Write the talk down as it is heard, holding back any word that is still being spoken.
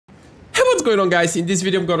What's going on, guys? In this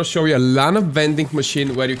video I'm gonna show you a LLANA vending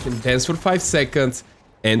machine where you can dance for 5 seconds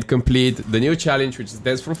and complete the new challenge, which is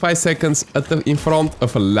dance for 5 seconds in front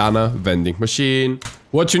of a LLANA vending machine.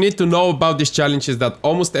 What you need to know about this challenge is that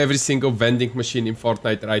almost every single vending machine in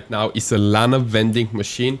Fortnite right now is a LLANA vending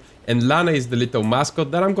machine, and LLANA is the little mascot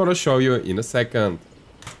that I'm gonna show you in a second.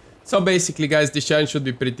 So basically, guys, this challenge should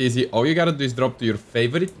be pretty easy. All you gotta do is drop to your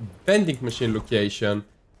favorite vending machine location.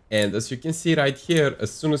 And as you can see right here,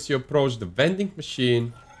 as soon as you approach the vending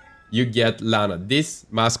machine, you get LLANA. This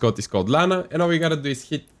mascot is called LLANA, and all you gotta do is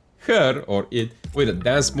hit her or it with a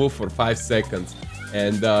dance move for 5 seconds.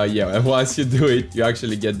 And yeah, once you do it, you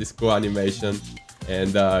actually get this cool animation.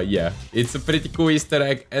 And yeah, it's a pretty cool Easter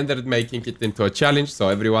egg, and they're making it into a challenge, so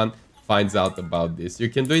everyone finds out about this. You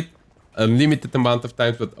can do it a limited amount of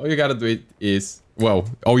times, but all you gotta do it is, well,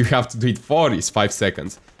 all you have to do it for is 5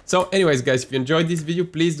 seconds. So anyways, guys, if you enjoyed this video,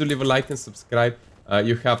 please do leave a like and subscribe.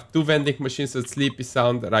 You have 2 vending machines at Sleepy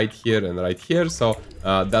Sound right here and right here, so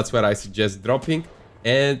that's where I suggest dropping.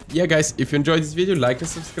 And yeah, guys, if you enjoyed this video, like and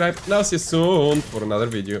subscribe, and I'll see you soon for another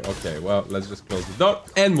video. Okay, well, let's just close the door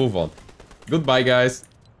and move on. Goodbye, guys.